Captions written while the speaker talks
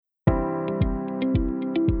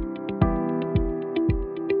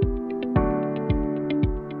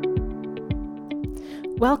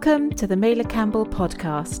Welcome to the Mailer Campbell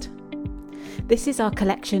podcast. This is our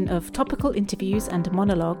collection of topical interviews and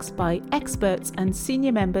monologues by experts and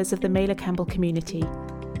senior members of the Mailer Campbell community.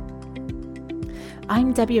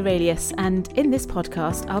 I'm Debbie Aurelius, and in this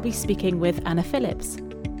podcast I'll be speaking with Anna Phillips.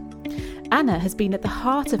 Anna has been at the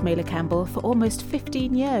heart of Mailer Campbell for almost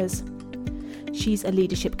 15 years. She's a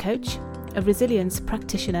leadership coach, a resilience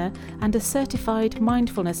practitioner, and a certified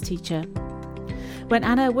mindfulness teacher. When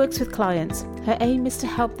Anna works with clients, her aim is to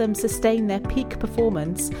help them sustain their peak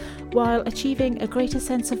performance while achieving a greater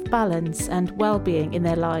sense of balance and well-being in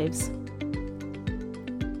their lives.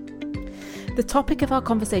 The topic of our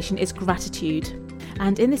conversation is gratitude,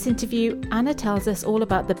 and in this interview, Anna tells us all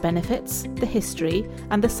about the benefits, the history,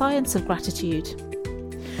 and the science of gratitude.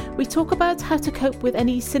 We talk about how to cope with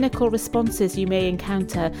any cynical responses you may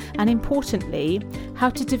encounter, and importantly, how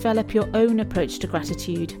to develop your own approach to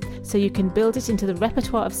gratitude so you can build it into the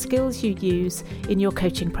repertoire of skills you use in your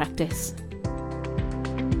coaching practice.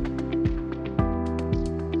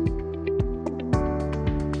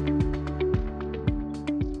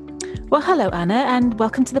 Well, hello, Anna, and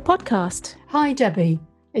welcome to the podcast. Hi, Debbie.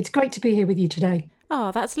 It's great to be here with you today.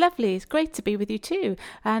 Oh, that's lovely. It's great to be with you too.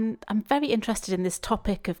 And I'm very interested in this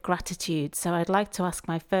topic of gratitude. So I'd like to ask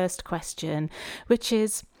my first question, which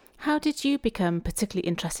is, how did you become particularly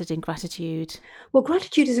interested in gratitude? Well,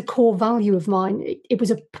 gratitude is a core value of mine. It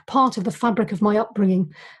was a part of the fabric of my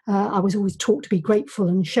upbringing. I was always taught to be grateful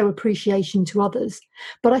and show appreciation to others.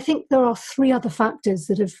 But I think there are three other factors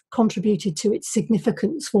that have contributed to its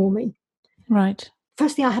significance for me. Right.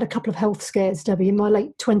 Firstly, I had a couple of health scares, Debbie, in my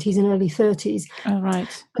late 20s and early 30s. Oh,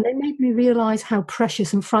 right. And they made me realise how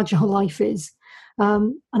precious and fragile life is.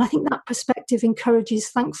 And I think that perspective encourages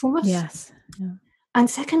thankfulness. Yes. Yeah. And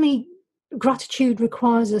secondly, gratitude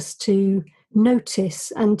requires us to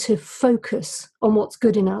notice and to focus on what's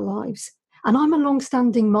good in our lives. And I'm a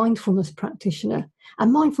long-standing mindfulness practitioner.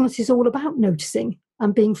 And mindfulness is all about noticing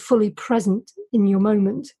and being fully present in your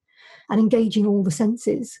moment and engaging all the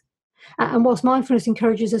senses. And whilst mindfulness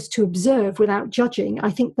encourages us to observe without judging, I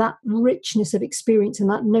think that richness of experience and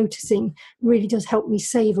that noticing really does help me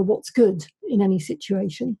savour what's good in any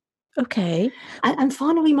situation. Okay. And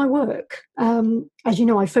finally, my work. As you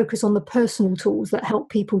know, I focus on the personal tools that help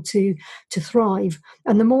people to thrive.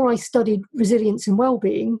 And the more I studied resilience and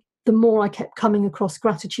well-being, the more I kept coming across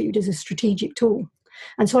gratitude as a strategic tool.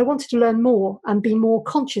 And so I wanted to learn more and be more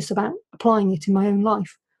conscious about applying it in my own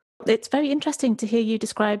life. It's very interesting to hear you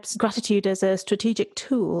describe gratitude as a strategic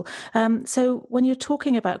tool. So when you're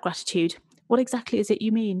talking about gratitude, what exactly is it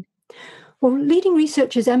you mean? Well, leading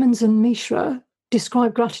researchers Emmons and Mishra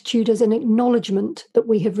describe gratitude as an acknowledgement that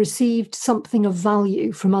we have received something of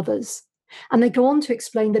value from others. And they go on to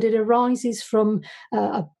explain that it arises from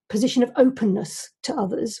a position of openness to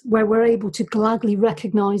others, where we're able to gladly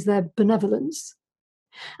recognise their benevolence.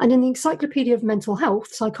 And in the Encyclopedia of Mental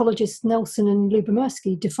Health, psychologists Nelson and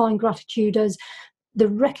Lyubomirsky define gratitude as the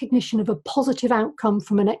recognition of a positive outcome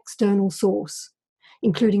from an external source,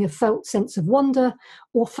 including a felt sense of wonder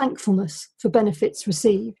or thankfulness for benefits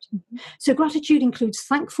received. Mm-hmm. So gratitude includes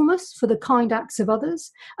thankfulness for the kind acts of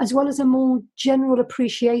others, as well as a more general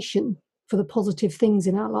appreciation for the positive things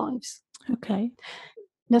in our lives. Okay.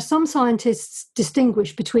 Now, some scientists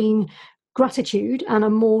distinguish between gratitude and a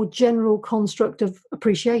more general construct of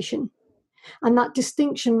appreciation. And that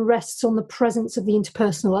distinction rests on the presence of the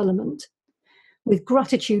interpersonal element, with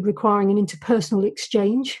gratitude requiring an interpersonal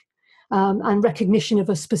exchange and recognition of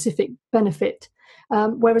a specific benefit,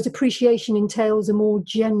 whereas appreciation entails a more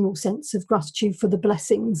general sense of gratitude for the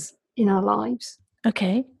blessings in our lives.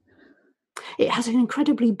 Okay. It has an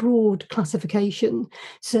incredibly broad classification.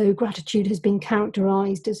 So gratitude has been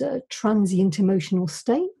characterised as a transient emotional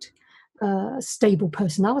state, a stable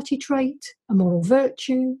personality trait, a moral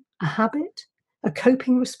virtue, a habit, a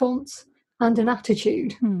coping response, and an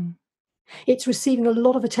attitude. It's receiving a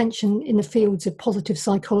lot of attention in the fields of positive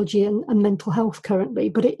psychology and mental health currently,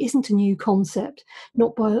 but it isn't a new concept,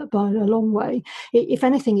 not by a long way. If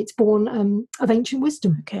anything, it's born of ancient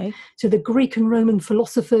wisdom. Okay. So the Greek and Roman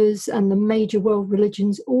philosophers and the major world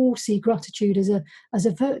religions all see gratitude as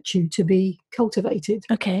a virtue to be cultivated.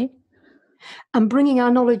 Okay. And bringing our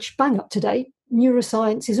knowledge bang up to date,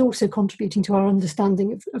 neuroscience is also contributing to our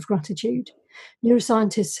understanding of gratitude.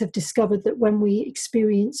 Neuroscientists have discovered that when we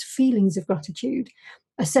experience feelings of gratitude,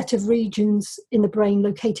 a set of regions in the brain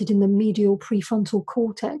located in the medial prefrontal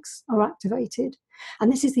cortex are activated.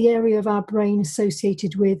 And this is the area of our brain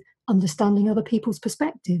associated with understanding other people's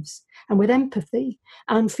perspectives and with empathy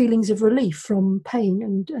and feelings of relief from pain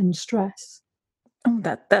and stress. Oh,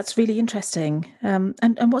 that's really interesting. And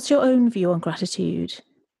what's your own view on gratitude?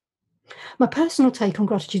 My personal take on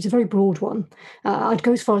gratitude is a very broad one. I'd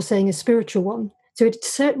go as far as saying a spiritual one. So it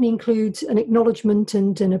certainly includes an acknowledgement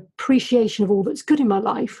and an appreciation of all that's good in my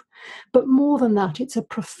life. But more than that, it's a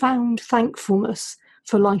profound thankfulness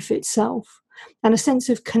for life itself and a sense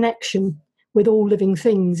of connection with all living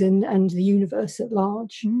things and the universe at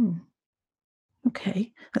large.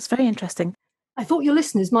 Okay, that's very interesting. I thought your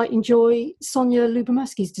listeners might enjoy Sonia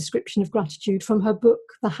Lyubomirsky's description of gratitude from her book,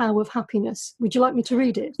 The How of Happiness. Would you like me to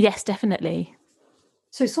read it? Yes, definitely.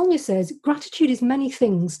 So Sonia says, gratitude is many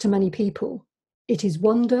things to many people. It is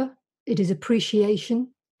wonder, it is appreciation,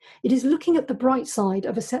 it is looking at the bright side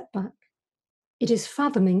of a setback. It is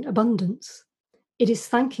fathoming abundance. It is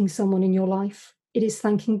thanking someone in your life. It is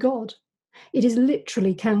thanking God. It is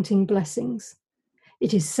literally counting blessings.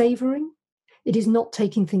 It is savouring. It is not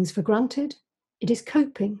taking things for granted. It is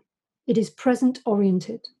coping. It is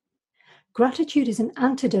present-oriented. Gratitude is an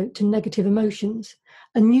antidote to negative emotions,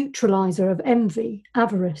 a neutraliser of envy,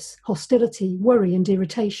 avarice, hostility, worry and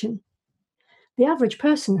irritation. The average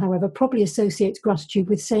person, however, probably associates gratitude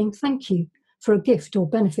with saying thank you for a gift or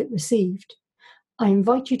benefit received. I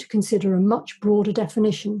invite you to consider a much broader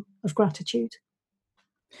definition of gratitude.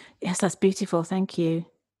 Yes, that's beautiful. Thank you.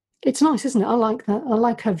 It's nice, isn't it? I like that. I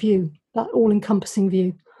like her view, that all-encompassing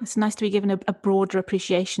view. It's nice to be given a broader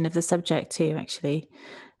appreciation of the subject too, actually.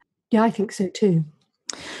 Yeah, I think so too.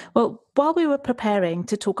 Well, while we were preparing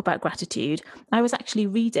to talk about gratitude, I was actually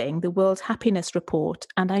reading the World Happiness Report,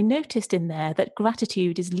 and I noticed in there that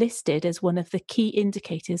gratitude is listed as one of the key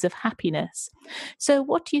indicators of happiness. So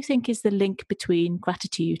what do you think is the link between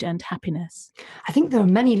gratitude and happiness? I think there are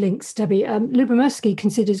many links, Debbie. Lyubomirsky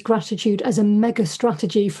considers gratitude as a mega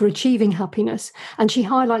strategy for achieving happiness, and she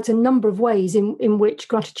highlights a number of ways in which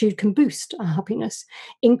gratitude can boost our happiness,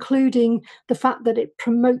 including the fact that it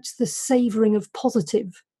promotes the savouring of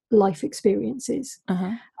positive life experiences.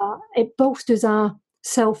 It bolsters our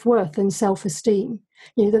self-worth and self-esteem.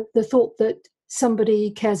 The thought that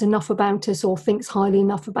somebody cares enough about us or thinks highly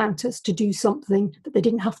enough about us to do something that they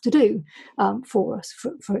didn't have to do for us,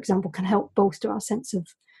 for example, can help bolster our sense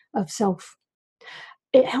of self.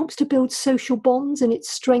 It helps to build social bonds, and it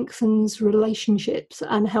strengthens relationships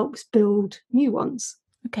and helps build new ones.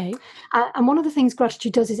 Okay. And one of the things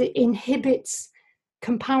gratitude does is it inhibits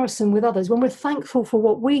comparison with others. When we're thankful for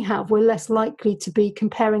what we have, we're less likely to be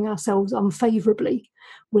comparing ourselves unfavourably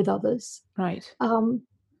with others. Right. And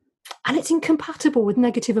it's incompatible with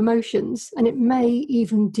negative emotions, and it may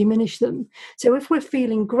even diminish them. So if we're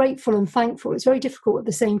feeling grateful and thankful, it's very difficult at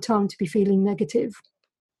the same time to be feeling negative.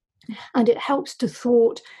 And it helps to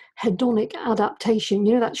thwart hedonic adaptation,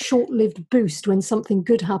 that short-lived boost when something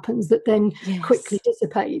good happens that then quickly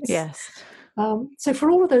dissipates. Yes. So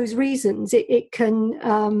for all of those reasons, it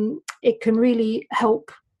can really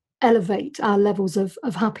help elevate our levels of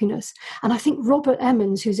happiness. And I think Robert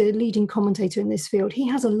Emmons, who's a leading commentator in this field, he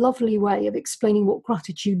has a lovely way of explaining what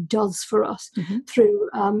gratitude does for us through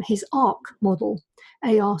his ARC model,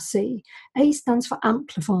 ARC. A stands for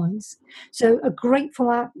amplifies. So a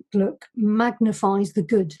grateful outlook magnifies the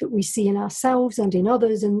good that we see in ourselves and in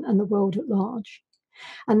others and the world at large.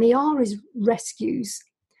 And the R is rescues.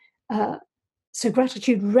 So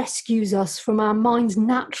gratitude rescues us from our mind's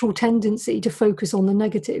natural tendency to focus on the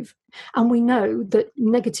negative. And we know that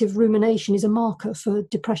negative rumination is a marker for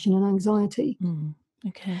depression and anxiety.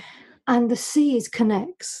 Okay. And the C is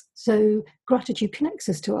connects. So gratitude connects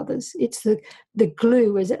us to others. It's the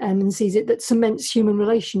glue, as Emmons sees it, that cements human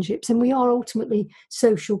relationships. And we are ultimately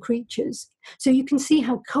social creatures. So you can see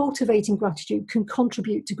how cultivating gratitude can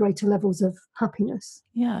contribute to greater levels of happiness.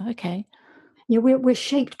 Yeah, okay. We're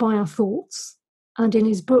shaped by our thoughts. And in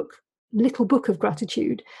his book, Little Book of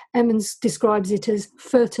Gratitude, Emmons describes it as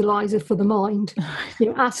fertilizer for the mind.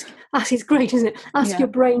 It's great, isn't it? Ask your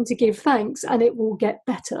brain to give thanks, and it will get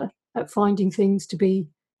better at finding things to be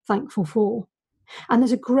thankful for. And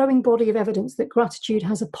there's a growing body of evidence that gratitude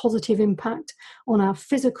has a positive impact on our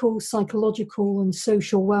physical, psychological, and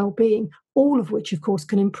social well-being, all of which, of course,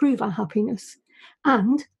 can improve our happiness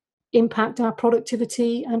and impact our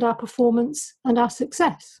productivity and our performance and our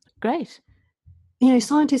success. Great.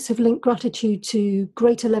 Scientists have linked gratitude to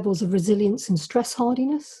greater levels of resilience and stress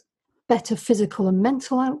hardiness, better physical and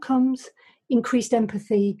mental outcomes, increased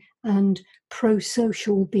empathy, and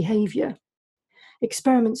pro-social behaviour.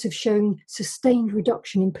 Experiments have shown sustained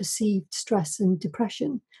reduction in perceived stress and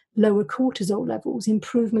depression, lower cortisol levels,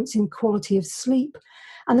 improvements in quality of sleep,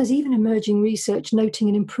 and there's even emerging research noting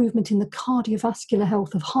an improvement in the cardiovascular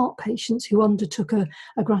health of heart patients who undertook a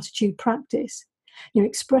gratitude practice.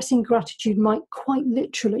 Expressing gratitude might quite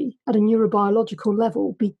literally, at a neurobiological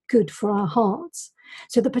level, be good for our hearts.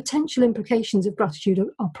 So the potential implications of gratitude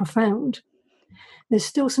are profound. There's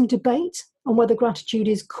still some debate on whether gratitude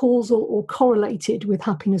is causal or correlated with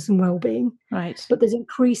happiness and well-being. Right. But there's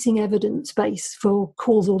increasing evidence base for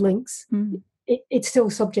causal links. It's still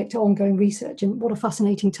subject to ongoing research, and what a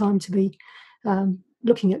fascinating time to be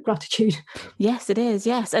looking at gratitude. Yes, it is.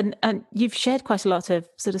 Yes. And you've shared quite a lot of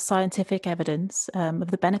sort of scientific evidence of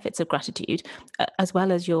the benefits of gratitude, as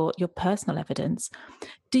well as your personal evidence.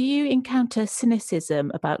 Do you encounter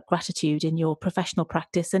cynicism about gratitude in your professional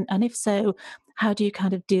practice? And if so, how do you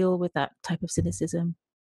kind of deal with that type of cynicism?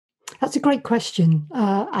 That's a great question.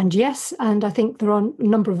 And yes, and I think there are a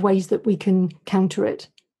number of ways that we can counter it.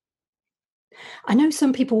 I know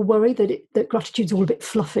some people worry that gratitude's all a bit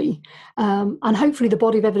fluffy, and hopefully the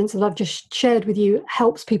body of evidence that I've just shared with you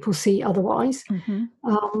helps people see otherwise.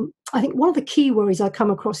 I think one of the key worries I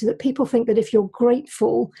come across is that people think that if you're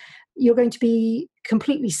grateful, you're going to be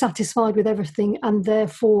completely satisfied with everything, and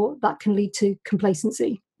therefore that can lead to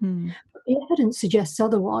complacency. The evidence suggests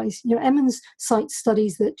otherwise. Emmons cites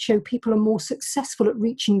studies that show people are more successful at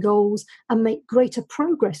reaching goals and make greater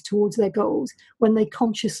progress towards their goals when they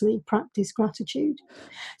consciously practice gratitude.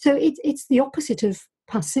 So it's the opposite of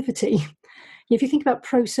passivity. If you think about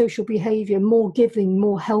pro-social behaviour, more giving,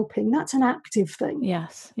 more helping, that's an active thing.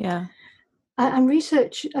 Yes, yeah. And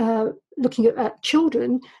research looking at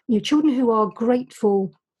children, children who are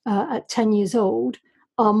grateful at 10 years old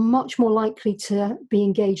are much more likely to be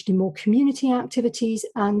engaged in more community activities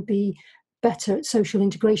and be better at social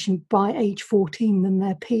integration by age 14 than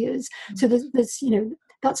their peers. So there's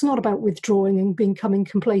that's not about withdrawing and becoming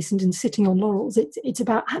complacent and sitting on laurels. It's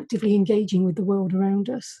about actively engaging with the world around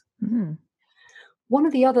us. One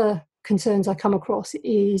of the other concerns I come across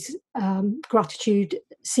is gratitude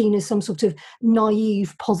seen as some sort of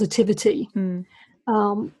naive positivity.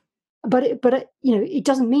 But it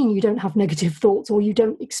doesn't mean you don't have negative thoughts or you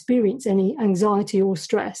don't experience any anxiety or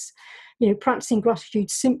stress. Practicing gratitude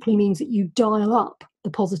simply means that you dial up the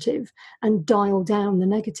positive and dial down the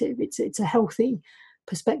negative. It's a healthy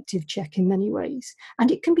perspective check in many ways. And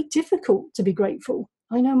it can be difficult to be grateful.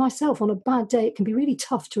 I know myself, on a bad day, it can be really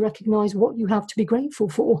tough to recognize what you have to be grateful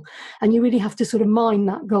for. And you really have to sort of mine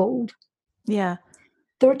that gold. Yeah.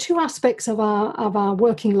 There are two aspects of our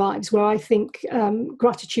working lives where I think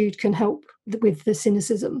gratitude can help with the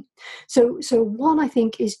cynicism. So one, I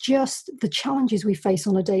think, is just the challenges we face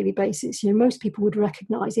on a daily basis. Most people would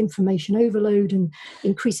recognize information overload and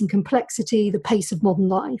increasing complexity, the pace of modern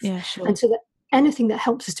life. Yeah, sure. And so that anything that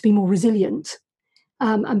helps us to be more resilient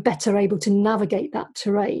and better able to navigate that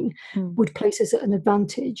terrain would place us at an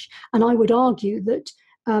advantage. And I would argue that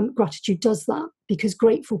gratitude does that, because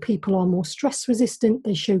grateful people are more stress resistant,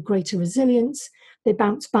 they show greater resilience, they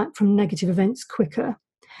bounce back from negative events quicker.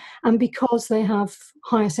 And because they have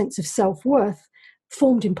higher sense of self-worth,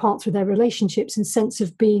 formed in part through their relationships and sense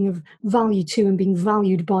of being of value to and being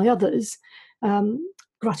valued by others,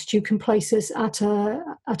 gratitude can place us at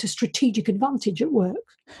a strategic advantage at work.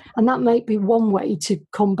 And that might be one way to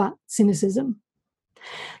combat cynicism.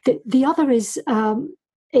 The other is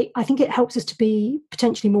I think it helps us to be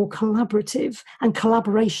potentially more collaborative, and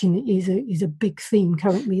collaboration is a big theme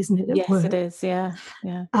currently, isn't it? Yes, it is. Yeah.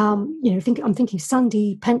 I'm thinking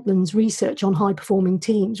Sandy Pentland's research on high-performing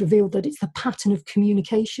teams revealed that it's the pattern of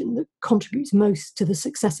communication that contributes most to the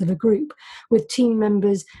success of a group, with team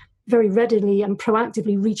members very readily and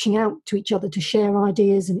proactively reaching out to each other to share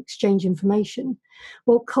ideas and exchange information.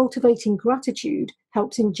 Well, cultivating gratitude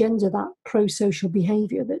helps engender that pro-social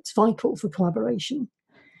behaviour that's vital for collaboration.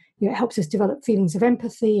 It helps us develop feelings of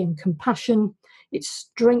empathy and compassion. It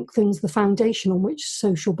strengthens the foundation on which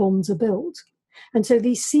social bonds are built. And so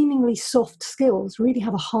these seemingly soft skills really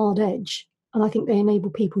have a hard edge, and I think they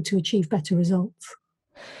enable people to achieve better results.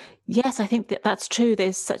 Yes, I think that's true.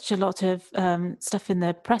 There's such a lot of stuff in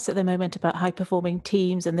the press at the moment about high-performing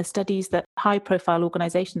teams and the studies that high-profile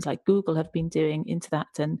organizations like Google have been doing into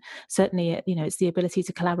that. And certainly, it's the ability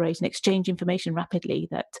to collaborate and exchange information rapidly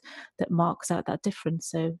that marks out that difference.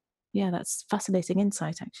 So, yeah, that's fascinating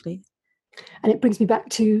insight, actually. And it brings me back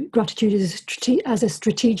to gratitude as a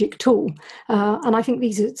strategic tool. And I think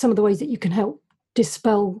these are some of the ways that you can help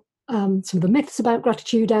dispel some of the myths about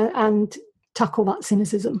gratitude and tackle that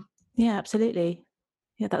cynicism. Yeah, absolutely.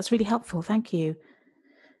 Yeah, that's really helpful. Thank you.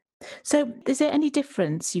 So is there any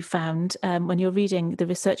difference you found when you're reading the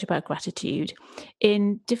research about gratitude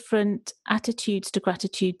in different attitudes to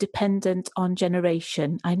gratitude dependent on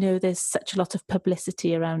generation? I know there's such a lot of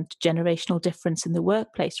publicity around generational difference in the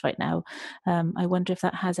workplace right now. I wonder if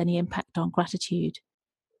that has any impact on gratitude.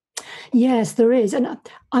 Yes, there is. And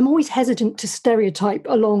I'm always hesitant to stereotype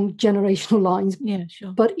along generational lines. Yeah,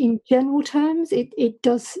 sure. But in general terms, it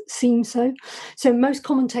does seem so. So most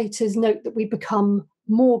commentators note that we become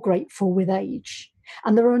more grateful with age.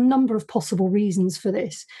 And there are a number of possible reasons for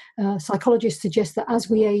this. Psychologists suggest that as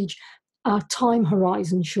we age, our time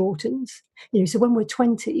horizon shortens. So when we're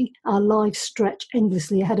 20, our lives stretch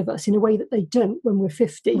endlessly ahead of us in a way that they don't when we're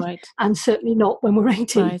 50, Right. and certainly not when we're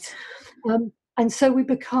 80. Right. And so we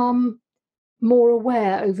become more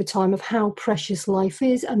aware over time of how precious life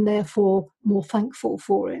is, and therefore more thankful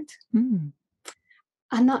for it. Mm.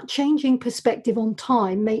 And that changing perspective on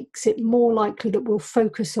time makes it more likely that we'll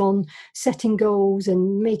focus on setting goals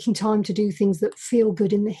and making time to do things that feel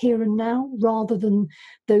good in the here and now, rather than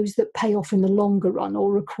those that pay off in the longer run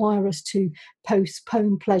or require us to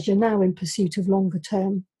postpone pleasure now in pursuit of longer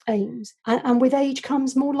term aims. And with age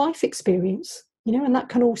comes more life experience, and that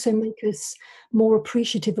can also make us more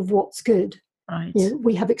appreciative of what's good. Right.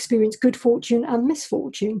 We have experienced good fortune and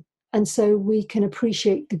misfortune, and so we can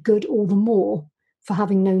appreciate the good all the more for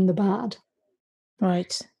having known the bad.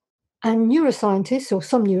 Right. And neuroscientists, or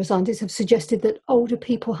some neuroscientists, have suggested that older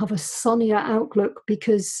people have a sunnier outlook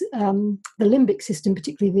because the limbic system,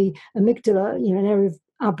 particularly the amygdala, an area of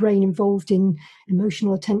our brain involved in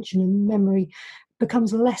emotional attention and memory,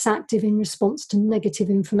 becomes less active in response to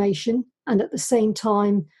negative information. And at the same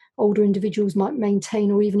time, older individuals might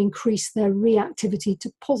maintain or even increase their reactivity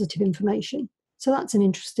to positive information. So that's an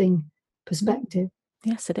interesting perspective.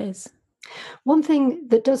 Yes, it is. One thing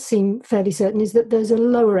that does seem fairly certain is that there's a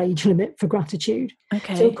lower age limit for gratitude.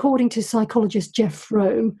 Okay. So according to psychologist Jeff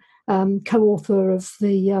Rowe, co-author of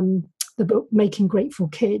the book Making Grateful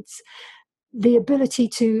Kids, the ability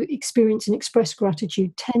to experience and express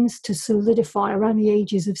gratitude tends to solidify around the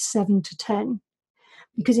ages of 7 to 10.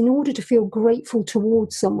 Because in order to feel grateful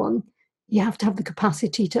towards someone, you have to have the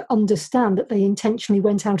capacity to understand that they intentionally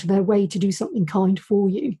went out of their way to do something kind for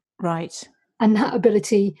you. Right. And that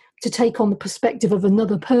ability to take on the perspective of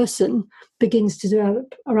another person begins to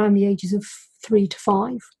develop around the ages of 3 to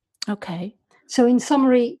 5. Okay. So in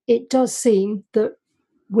summary, it does seem that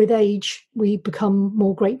with age, we become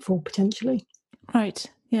more grateful potentially. Right.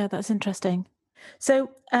 Yeah, that's interesting.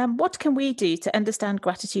 So what can we do to understand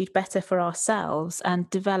gratitude better for ourselves and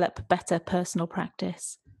develop better personal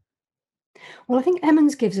practice? Well, I think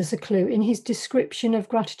Emmons gives us a clue in his description of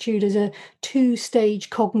gratitude as a 2-stage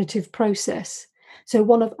cognitive process. So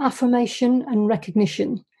one of affirmation and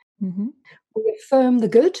recognition. Mm-hmm. We affirm the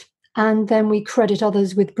good, and then we credit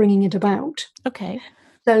others with bringing it about. Okay.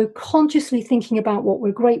 So consciously thinking about what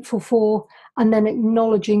we're grateful for, and then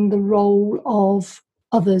acknowledging the role of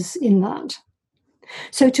others in that.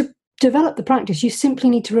 So to develop the practice, you simply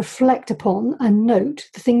need to reflect upon and note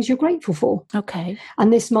the things you're grateful for. Okay.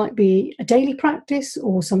 And this might be a daily practice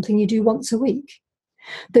or something you do once a week.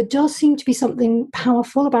 There does seem to be something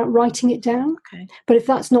powerful about writing it down. Okay. But if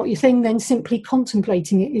that's not your thing, then simply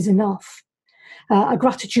contemplating it is enough. A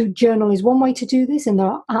gratitude journal is one way to do this, and there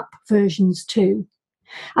are app versions too.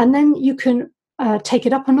 And then you can take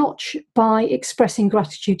it up a notch by expressing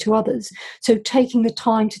gratitude to others. So taking the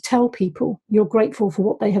time to tell people you're grateful for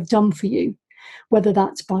what they have done for you, whether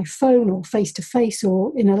that's by phone or face-to-face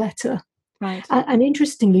or in a letter. Right. And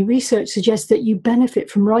interestingly, research suggests that you benefit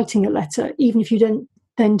from writing a letter, even if you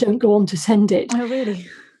don't go on to send it. Oh, really?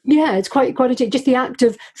 Yeah, it's quite just the act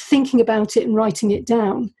of thinking about it and writing it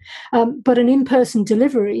down. But an in-person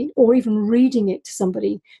delivery or even reading it to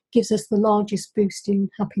somebody gives us the largest boost in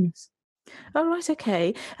happiness. Oh, right.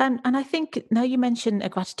 Okay. And I think now you mentioned a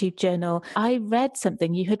gratitude journal, I read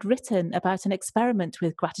something you had written about an experiment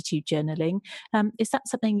with gratitude journaling. Is that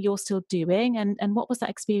something you're still doing? And what was that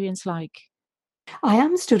experience like? I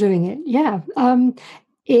am still doing it, yeah.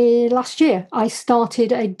 Last year, I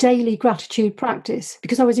started a daily gratitude practice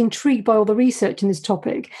because I was intrigued by all the research in this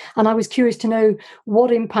topic, and I was curious to know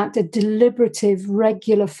what impact a deliberative,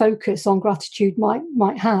 regular focus on gratitude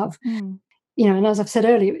might have. Mm. And as I've said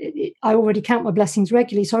earlier, I already count my blessings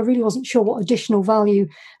regularly, so I really wasn't sure what additional value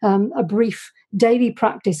a brief daily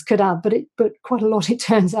practice could add, but quite a lot it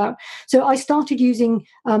turns out. So I started using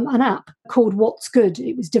an app called What's Good.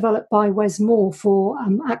 It was developed by Wes Moore for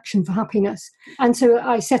Action for Happiness. And so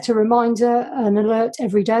I set a reminder, an alert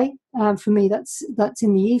every day. For me, that's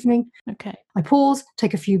in the evening. Okay. I pause,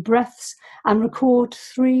 take a few breaths, and record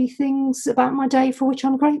 3 things about my day for which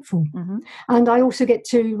I'm grateful. Mm-hmm. And I also get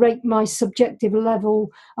to rate my subjective level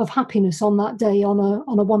of happiness on that day on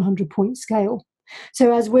a 100-point scale.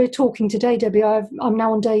 So as we're talking today, Debbie, I'm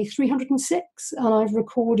now on day 306, and I've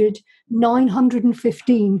recorded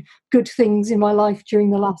 915 good things in my life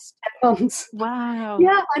during the last 10 months. Wow.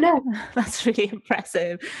 Yeah, I know. That's really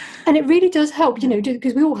impressive. And it really does help,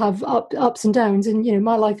 because we all have ups and downs, and,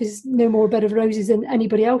 my life is no more a bed of roses than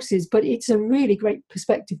anybody else's, but it's a really great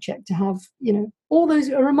perspective check to have,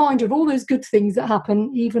 a reminder of all those good things that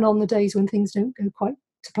happen, even on the days when things don't go quite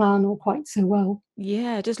to plan or quite so well.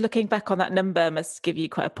 Yeah, just looking back on that number must give you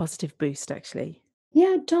quite a positive boost, actually.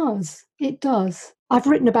 Yeah, it does. It does. I've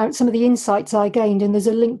written about some of the insights I gained, and there's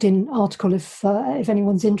a LinkedIn article if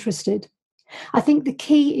anyone's interested. I think the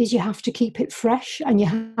key is you have to keep it fresh, and you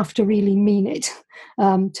have to really mean it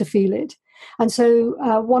to feel it. And so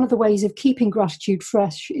one of the ways of keeping gratitude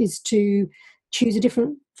fresh is to choose a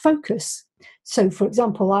different focus. So, for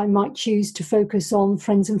example, I might choose to focus on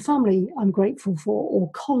friends and family I'm grateful for, or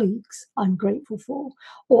colleagues I'm grateful for,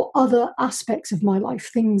 or other aspects of my life,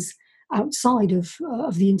 things outside of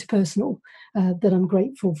the interpersonal that I'm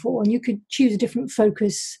grateful for. And you could choose a different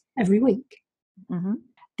focus every week. Mm-hmm.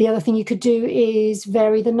 The other thing you could do is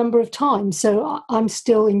vary the number of times. So I'm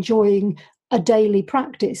still enjoying a daily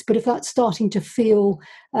practice, but if that's starting to feel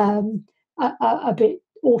a bit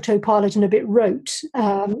autopilot and a bit rote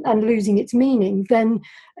and losing its meaning, then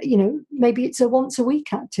maybe it's a once a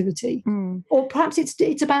week activity, or perhaps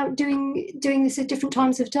it's about doing this at different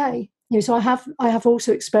times of day. So I have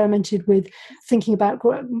also experimented with thinking about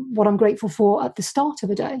what I'm grateful for at the start of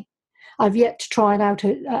a day. I've yet to try it out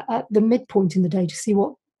at the midpoint in the day to see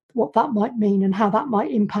what that might mean and how that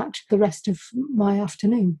might impact the rest of my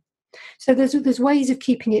afternoon. So there's ways of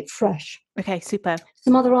keeping it fresh. Okay, super.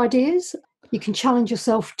 Some other ideas: you can challenge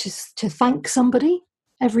yourself to thank somebody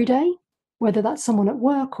every day, whether that's someone at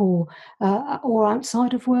work or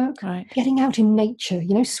outside of work. Right. Getting out in nature,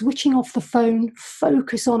 switching off the phone,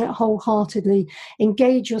 focus on it wholeheartedly,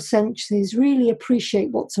 engage your senses, really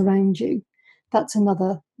appreciate what's around you. That's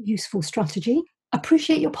another useful strategy.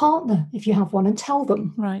 Appreciate your partner if you have one, and tell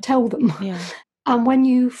them. Right. Tell them. Yeah. And when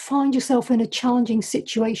you find yourself in a challenging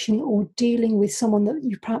situation or dealing with someone that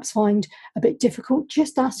you perhaps find a bit difficult,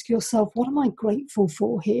 just ask yourself, what am I grateful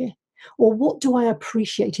for here? Or what do I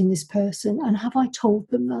appreciate in this person? And have I told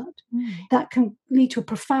them that? That can lead to a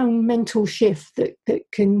profound mental shift that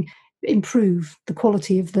can improve the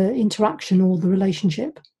quality of the interaction or the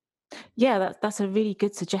relationship. Yeah, that's a really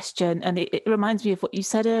good suggestion. And it reminds me of what you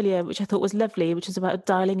said earlier, which I thought was lovely, which is about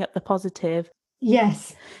dialing up the positive.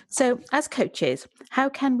 Yes. So as coaches, how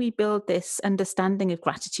can we build this understanding of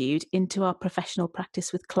gratitude into our professional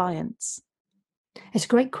practice with clients? It's a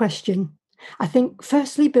great question. I think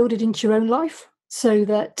firstly, build it into your own life so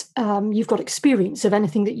that you've got experience of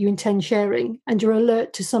anything that you intend sharing, and you're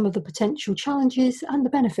alert to some of the potential challenges and the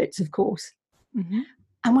benefits, of course. Mm-hmm.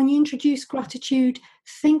 And when you introduce gratitude,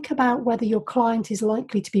 think about whether your client is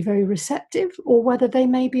likely to be very receptive or whether they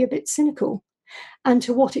may be a bit cynical, and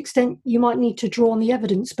to what extent you might need to draw on the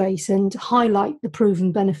evidence base and highlight the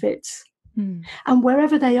proven benefits. And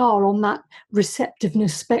wherever they are on that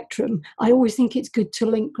receptiveness spectrum, I always think it's good to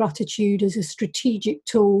link gratitude as a strategic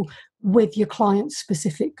tool with your client's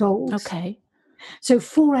specific goals. Okay. So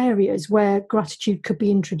 4 areas where gratitude could be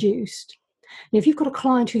introduced. Now, if you've got a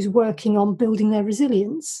client who's working on building their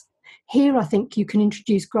resilience, here I think you can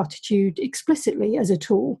introduce gratitude explicitly as a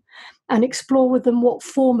tool and explore with them what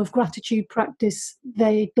form of gratitude practice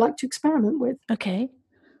they'd like to experiment with. Okay.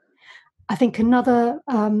 I think another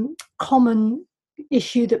common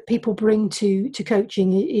issue that people bring to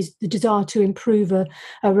coaching is the desire to improve a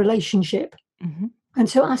relationship. Mm-hmm. And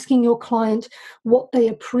so asking your client what they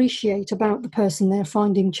appreciate about the person they're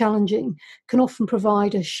finding challenging can often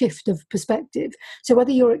provide a shift of perspective. So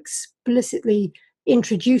whether you're explicitly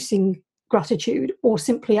introducing gratitude or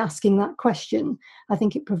simply asking that question, I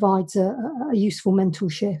think it provides a useful mental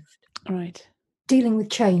shift. Right. Dealing with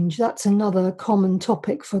change, that's another common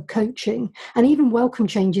topic for coaching. And even welcome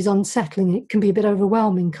change is unsettling. It can be a bit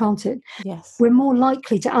overwhelming, can't it? Yes. We're more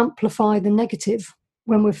likely to amplify the negative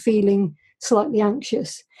when we're feeling slightly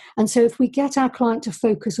anxious. And so if we get our client to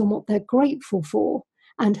focus on what they're grateful for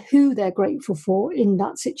and who they're grateful for in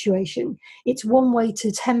that situation, it's one way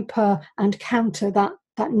to temper and counter that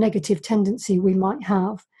negative tendency we might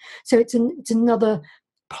have. So it's another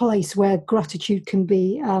place where gratitude can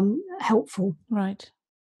be helpful. Right.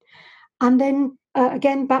 And then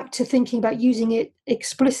again, back to thinking about using it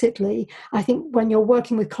explicitly, I think when you're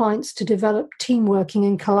working with clients to develop team working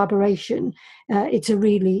and collaboration, it's a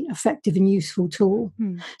really effective and useful tool.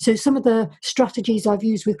 So some of the strategies I've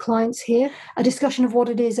used with clients here, a discussion of what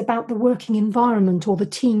it is about the working environment or the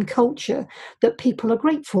team culture that people are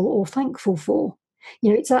grateful or thankful for.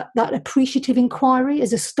 It's that appreciative inquiry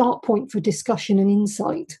as a start point for discussion and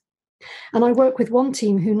insight. And I work with one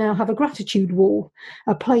team who now have a gratitude wall,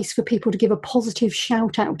 a place for people to give a positive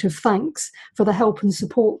shout out of thanks for the help and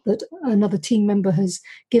support that another team member has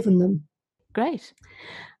given them. Great.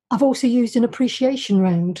 I've also used an appreciation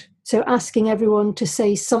round. So asking everyone to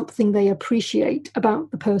say something they appreciate about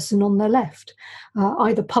the person on their left,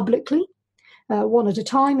 either publicly, one at a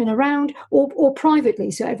time in a round, or privately.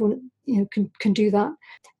 So everyone can do that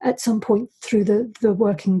at some point through the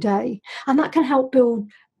working day. And that can help build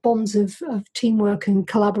bonds of teamwork and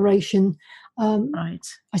collaboration. Right.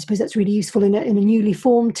 I suppose that's really useful in a newly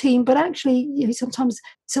formed team, but actually, sometimes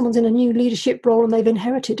someone's in a new leadership role and they've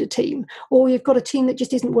inherited a team, or you've got a team that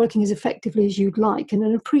just isn't working as effectively as you'd like, and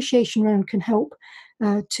an appreciation round can help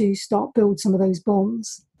to start build some of those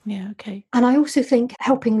bonds. Yeah, okay. And I also think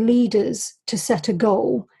helping leaders to set a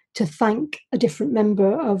goal to thank a different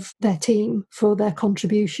member of their team for their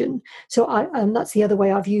contribution. And that's the other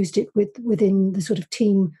way I've used it within the sort of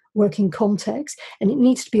team working context. And it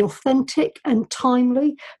needs to be authentic and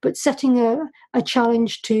timely, but setting a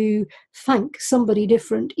challenge to thank somebody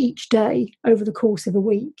different each day over the course of a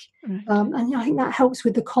week. Right. And I think that helps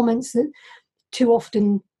with the comments that too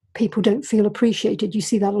often people don't feel appreciated. You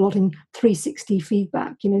see that a lot in 360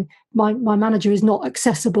 feedback. My manager is not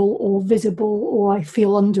accessible or visible, or I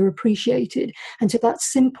feel underappreciated. And so that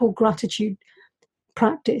simple gratitude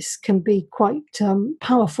practice can be quite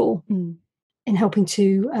powerful in helping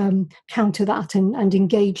to counter that and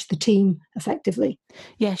engage the team effectively.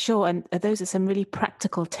 Yeah, sure. And those are some really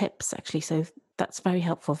practical tips, actually. So that's very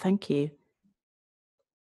helpful. Thank you.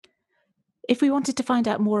 If we wanted to find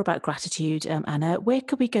out more about gratitude, Anna, where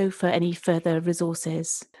could we go for any further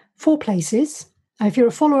resources? 4 places. If you're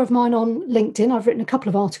a follower of mine on LinkedIn, I've written a couple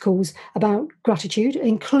of articles about gratitude,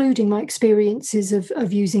 including my experiences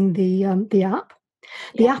of using the app.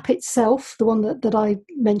 The app itself, the one that I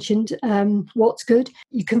mentioned, What's Good,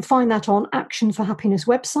 you can find that on Action for Happiness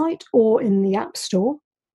website or in the App Store.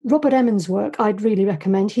 Robert Emmons' work I'd really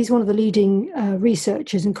recommend. He's one of the leading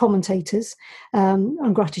researchers and commentators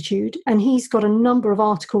on gratitude, and he's got a number of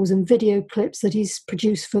articles and video clips that he's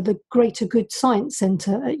produced for the Greater Good Science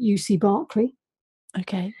Centre at UC Berkeley.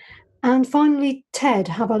 Okay. And finally, TED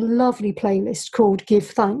have a lovely playlist called Give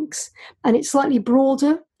Thanks, and it's slightly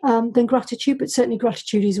broader than gratitude, but certainly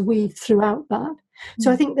gratitude is weaved throughout that.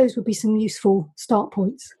 So I think those would be some useful start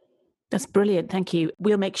points. That's brilliant. Thank you.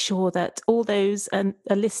 We'll make sure that all those are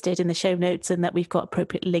listed in the show notes and that we've got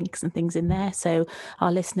appropriate links and things in there so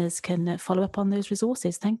our listeners can follow up on those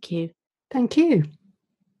resources. Thank you. Thank you.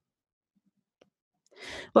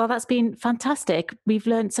 Well, that's been fantastic. We've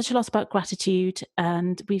learned such a lot about gratitude,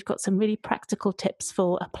 and we've got some really practical tips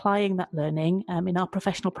for applying that learning in our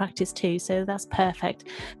professional practice too. So that's perfect.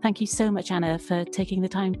 Thank you so much, Anna, for taking the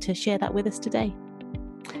time to share that with us today.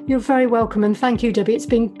 You're very welcome, and thank you, Debbie. It's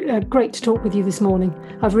been great to talk with you this morning.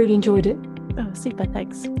 I've really enjoyed it. Oh, super,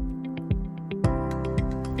 thanks.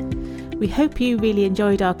 We hope you really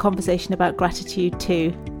enjoyed our conversation about gratitude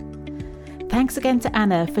too. Thanks again to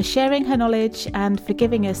Anna for sharing her knowledge and for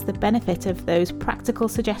giving us the benefit of those practical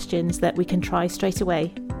suggestions that we can try straight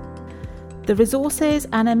away. The resources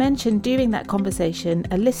Anna mentioned during that conversation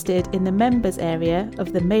are listed in the members area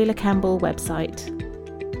of the Mailer Campbell website.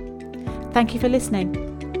 Thank you for listening.